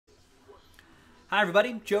Hi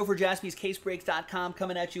everybody, Joe for JaspysCaseBreaks.com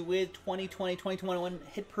coming at you with 2020-2021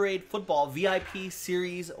 Hit Parade Football VIP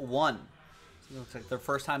Series 1. So it looks like the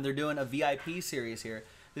first time they're doing a VIP series here.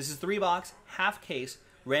 This is 3-box, half case,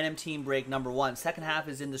 random team break number 1. Second half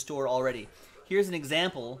is in the store already. Here's an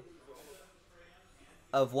example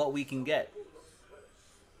of what we can get.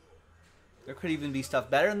 There could even be stuff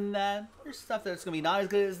better than that. There's stuff that's going to be not as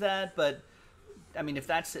good as that, but I mean, if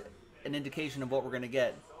that's an indication of what we're going to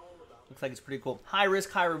get, looks like it's pretty cool. High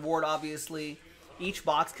risk, high reward, obviously. Each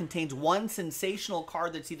box contains one sensational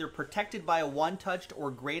card that's either protected by a one-touched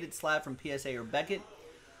or graded slab from PSA or Beckett.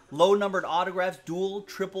 Low-numbered autographs, dual,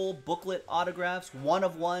 triple, booklet autographs,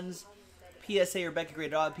 one-of-ones, PSA or Beckett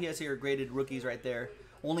graded, PSA or graded rookies right there.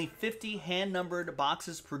 Only 50 hand-numbered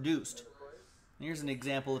boxes produced. And here's an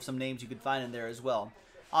example of some names you could find in there as well.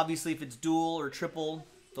 Obviously, if it's dual or triple,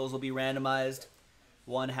 those will be randomized.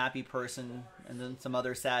 One happy person, and then some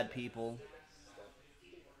other sad people.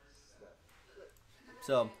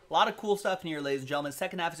 So, a lot of cool stuff in here, ladies and gentlemen.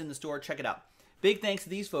 Second half is in the store. Check it out. Big thanks to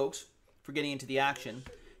these folks for getting into the action.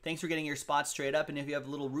 Thanks for getting your spots straight up. And if you have a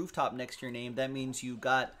little rooftop next to your name, that means you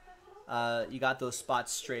got those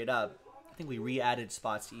spots straight up. I think we re-added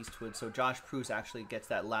spots to Eastwood, so Josh Pruce actually gets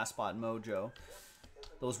that last spot mojo.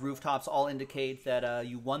 Those rooftops all indicate that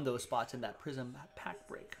you won those spots in that Prism pack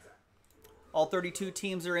break. All 32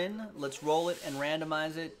 teams are in. Let's roll it and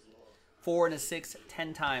randomize it. 4 and a 6,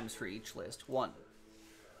 10 times for each list. 1,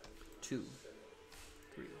 2,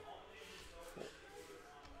 3, 4.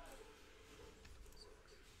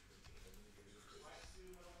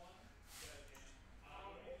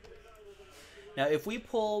 Now, if we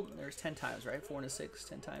pull, there's 10 times, right? 4 and a 6,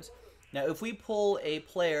 10 times. Now, if we pull a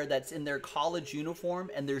player that's in their college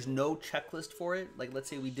uniform and there's no checklist for it, like let's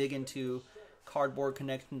say we dig into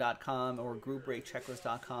cardboardconnection.com or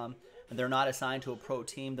groupbreakchecklist.com and they're not assigned to a pro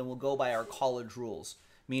team, then we'll go by our college rules.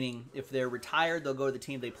 Meaning, if they're retired, they'll go to the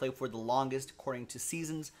team they play for the longest according to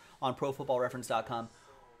seasons on profootballreference.com.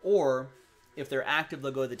 Or if they're active,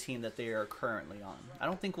 they'll go to the team that they are currently on. I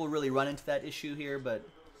don't think we'll really run into that issue here, but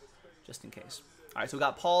just in case. All right, so we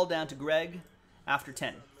got Paul down to Greg after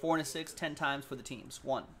 10. 4 and a 6, 10 times for the teams.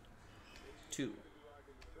 1, 2,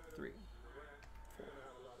 3, 4,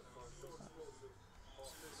 5,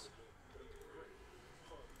 6.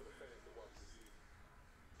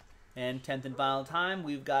 And 10th and final time,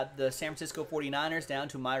 we've got the San Francisco 49ers down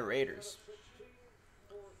to my Raiders.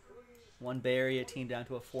 One Bay Area team down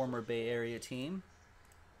to a former Bay Area team.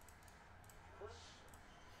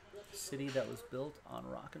 City that was built on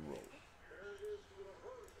rock and roll.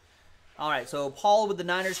 All right, so Paul with the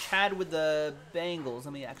Niners, Chad with the Bengals.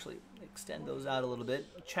 Let me actually extend those out a little bit.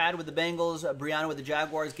 Chad with the Bengals, Brianna with the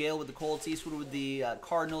Jaguars, Gail with the Colts, Eastwood with the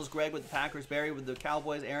Cardinals, Greg with the Packers, Barry with the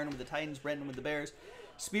Cowboys, Aaron with the Titans, Brendan with the Bears,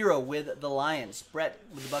 Spiro with the Lions, Brett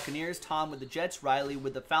with the Buccaneers, Tom with the Jets, Riley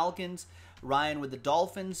with the Falcons, Ryan with the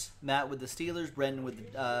Dolphins, Matt with the Steelers, Brendan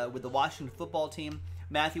with the Washington football team,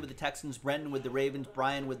 Matthew with the Texans, Brendan with the Ravens,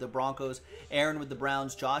 Brian with the Broncos, Aaron with the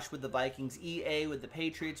Browns, Josh with the Vikings, EA with the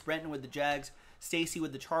Patriots, Brendan with the Jags, Stacy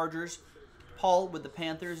with the Chargers, Paul with the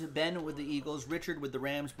Panthers, Ben with the Eagles, Richard with the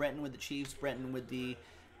Rams, Brendan with the Chiefs, Brendan with the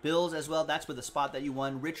Bills as well. That's with the spot that you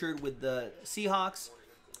won. Richard with the Seahawks,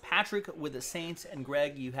 Patrick with the Saints, and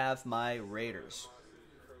Greg, you have my Raiders.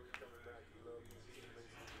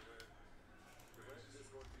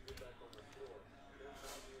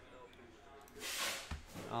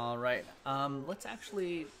 All right, let's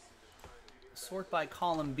actually sort by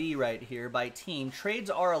column B right here, by team. Trades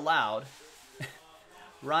are allowed.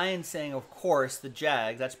 Ryan saying, of course, the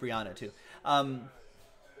Jags. That's Brianna, too.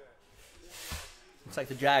 Looks like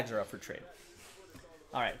the Jags are up for trade.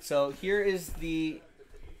 All right, so here is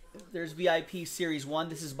there's VIP Series 1.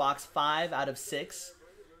 This is box 5 out of 6.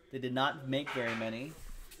 They did not make very many.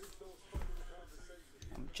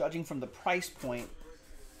 Judging from the price point,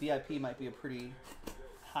 VIP might be a pretty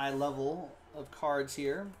high level of cards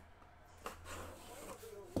here.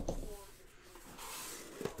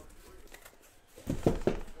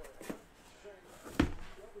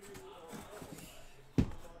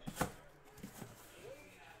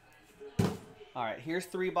 All right, here's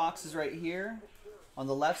 3 boxes right here on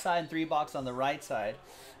the left side and 3 boxes on the right side.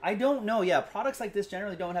 I don't know. Yeah, products like this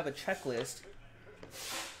generally don't have a checklist.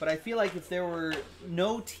 But I feel like if there were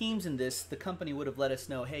no teams in this, the company would have let us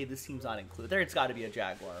know, hey, this team's not included. There's got to be a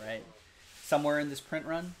Jaguar, right? Somewhere in this print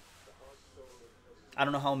run. I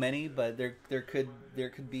don't know how many, but there could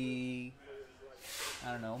be,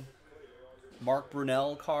 I don't know, Mark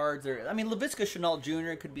Brunell cards. I mean, Laviska Shenault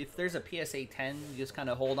Jr. could be, if there's a PSA 10, you just kind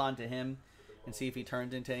of hold on to him and see if he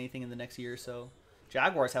turns into anything in the next year or so.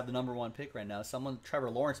 Jaguars have the #1 pick right now. Trevor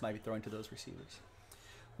Lawrence might be throwing to those receivers.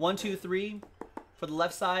 1, 2, 3 for the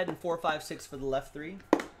left side and 4, 5, 6 for the left 3.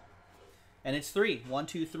 And it's 3. 1,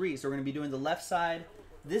 2, 3. So we're going to be doing the left side.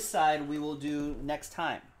 This side we will do next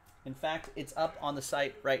time. In fact, it's up on the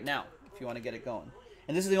site right now if you want to get it going.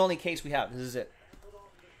 And this is the only case we have. This is it.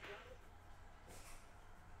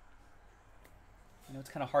 I know it's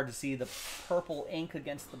kind of hard to see the purple ink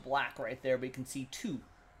against the black right there, but you can see 2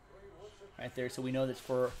 right there. So we know that's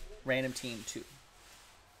for random team 2.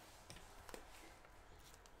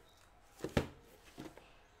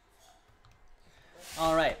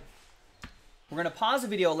 All right. We're going to pause the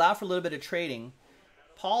video, allow for a little bit of trading.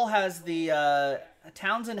 Paul has the,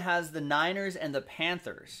 Townsend has the Niners and the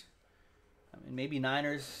Panthers. I mean, maybe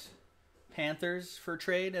Niners, Panthers for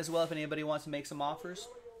trade as well if anybody wants to make some offers.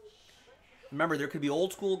 Remember, there could be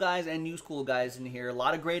old school guys and new school guys in here. A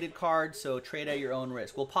lot of graded cards, so trade at your own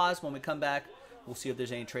risk. We'll pause. When we come back, we'll see if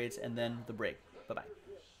there's any trades, and then the break. Bye-bye.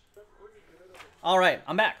 All right,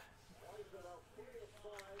 I'm back.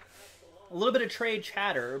 A little bit of trade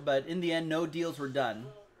chatter, but in the end, no deals were done.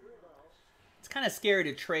 It's kind of scary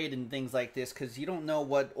to trade in things like this because you don't know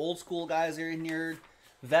what old school guys are in here,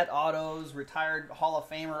 vet autos, retired Hall of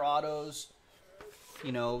Famer autos,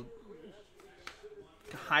 you know,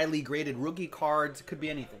 highly graded rookie cards. It could be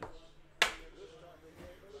anything.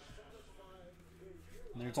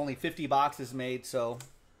 And there's only 50 boxes made, so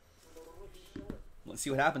let's see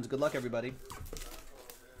what happens. Good luck, everybody.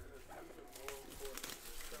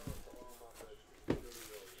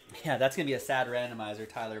 Yeah, that's going to be a sad randomizer,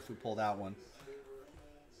 Tyler, if we pull that one.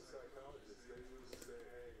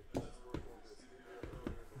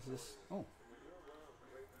 Is this? Oh. All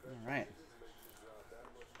right.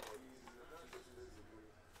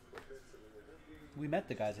 We met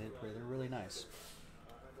the guys at Hit Parade. They're really nice.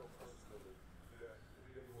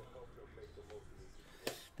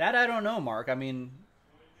 That I don't know, Mark. I mean,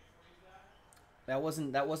 that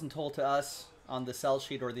wasn't told to us on the sell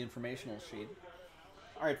sheet or the informational sheet.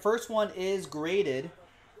 All right, first one is graded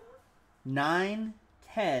 9,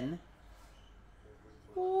 10.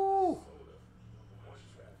 Ooh.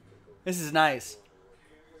 This is nice.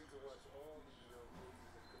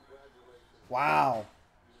 Wow.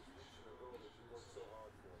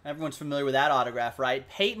 Everyone's familiar with that autograph, right?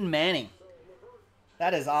 Peyton Manning.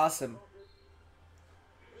 That is awesome.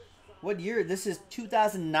 What year? This is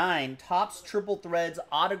 2009. Topps Triple Threads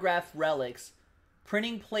Autograph Relics.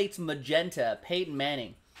 Printing plates magenta, Peyton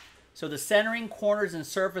Manning. So the centering, corners, and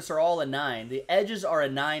surface are all a 9. The edges are a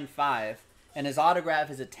 9.5. And his autograph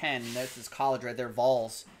is a 10. That's his college right there,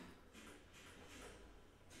 Vols.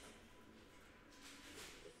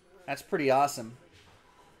 That's pretty awesome.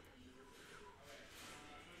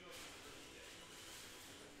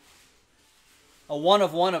 A 1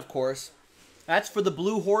 of 1, of course. That's for the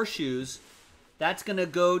blue horseshoes. That's going to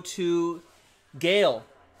go to Gale.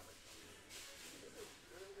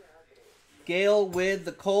 Gale with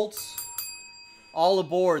the Colts. All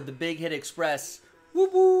aboard the Big Hit Express.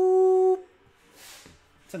 Whoop whoop.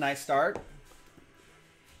 It's a nice start.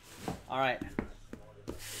 All right.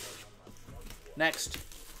 Next.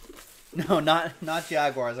 No, not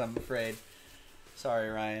Jaguars, I'm afraid. Sorry,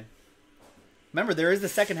 Ryan. Remember, there is the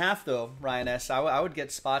second half, though, Ryan S. I would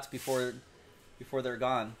get spots before they're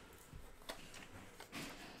gone.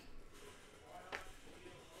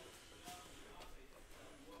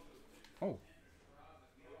 Oh.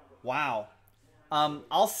 Wow.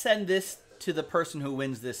 I'll send this to the person who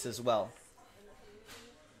wins this as well.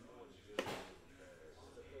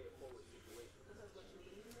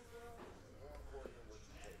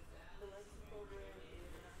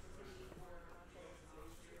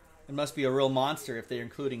 It must be a real monster if they're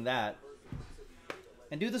including that.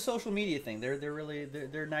 And do the social media thing. They're really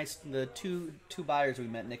nice. The two buyers we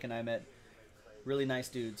met, Nick and I met, really nice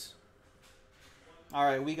dudes. All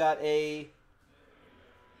right, we got a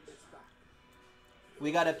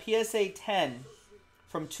PSA 10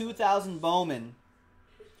 from 2000 Bowman.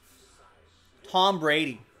 Tom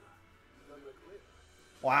Brady.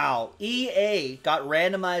 Wow. EA got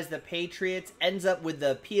randomized the Patriots. Ends up with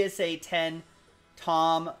the PSA 10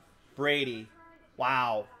 Tom Brady.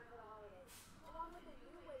 Wow.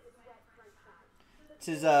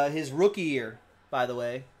 This is his rookie year, by the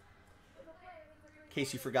way. In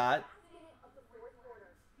case you forgot.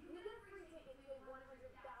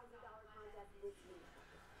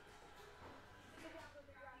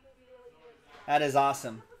 That is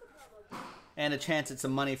awesome. And a chance at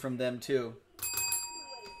some money from them, too.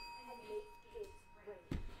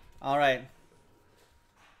 All right.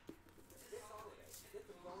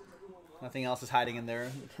 Nothing else is hiding in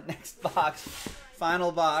there. Next box.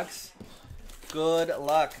 Final box. Good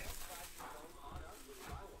luck.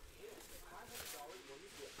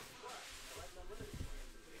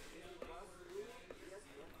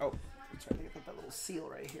 Oh, that's right. I think I put that little seal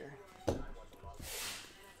right here.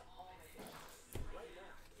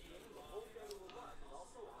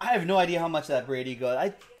 I have no idea how much that Brady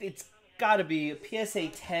got. It's got to be a PSA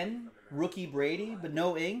 10 rookie Brady, but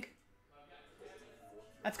no ink.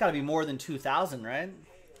 That's got to be more than 2,000, right?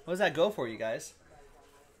 What does that go for, you guys?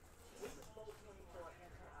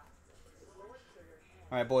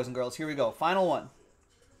 All right, boys and girls, here we go. Final one.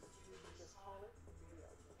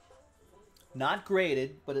 Not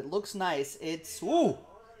graded, but it looks nice. It's, ooh,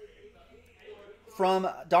 from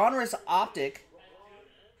Donruss Optic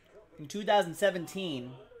in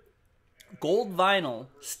 2017. Gold vinyl,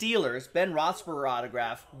 Steelers, Ben Roethlisberger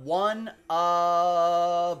autograph, 1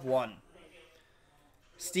 of 1.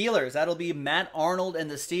 Steelers, that'll be Matt Arnold and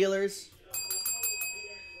the Steelers.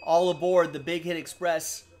 All aboard the Big Hit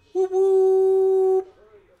Express. Whoop, whoop.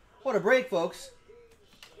 What a break, folks.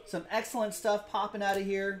 Some excellent stuff popping out of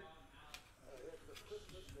here.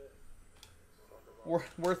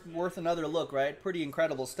 Worth another look, right? Pretty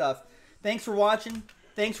incredible stuff. Thanks for watching.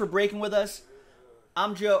 Thanks for breaking with us.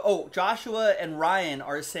 I'm Joe. Oh, Joshua and Ryan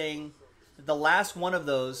are saying that the last one of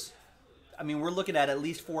those, I mean, we're looking at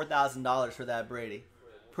least $4,000 for that Brady.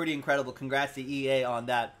 Pretty incredible. Congrats to EA on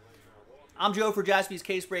that. I'm Joe for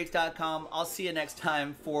JaspysCaseBreaks.com. I'll see you next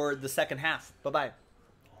time for the second half. Bye-bye.